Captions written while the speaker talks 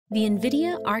The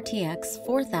NVIDIA RTX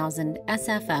 4000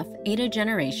 SFF Ada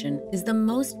Generation is the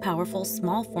most powerful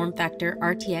small form factor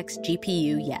RTX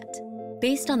GPU yet.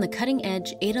 Based on the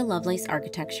cutting-edge Ada Lovelace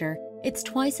architecture, it's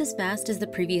twice as fast as the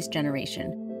previous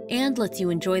generation and lets you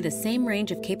enjoy the same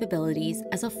range of capabilities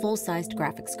as a full-sized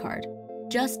graphics card,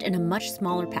 just in a much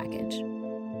smaller package.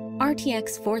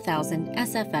 RTX 4000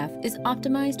 SFF is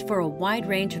optimized for a wide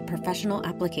range of professional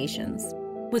applications.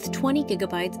 With 20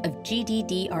 gigabytes of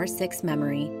GDDR6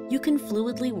 memory, you can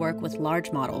fluidly work with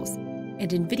large models, and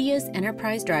NVIDIA's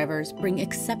enterprise drivers bring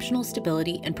exceptional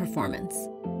stability and performance.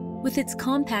 With its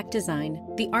compact design,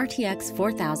 the RTX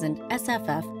 4000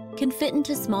 SFF can fit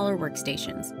into smaller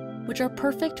workstations, which are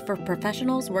perfect for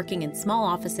professionals working in small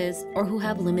offices or who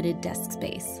have limited desk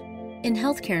space. In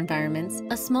healthcare environments,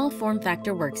 a small form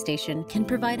factor workstation can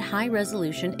provide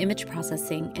high-resolution image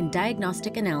processing and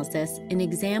diagnostic analysis in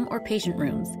exam or patient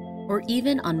rooms, or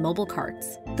even on mobile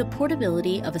carts. The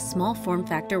portability of a small form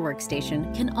factor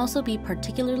workstation can also be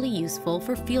particularly useful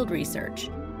for field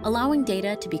research, allowing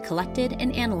data to be collected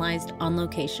and analyzed on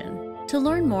location. To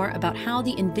learn more about how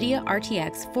the NVIDIA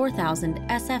RTX 4000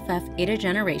 SFF Ada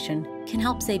Generation can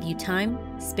help save you time,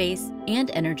 space, and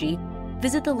energy,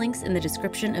 visit the links in the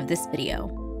description of this video.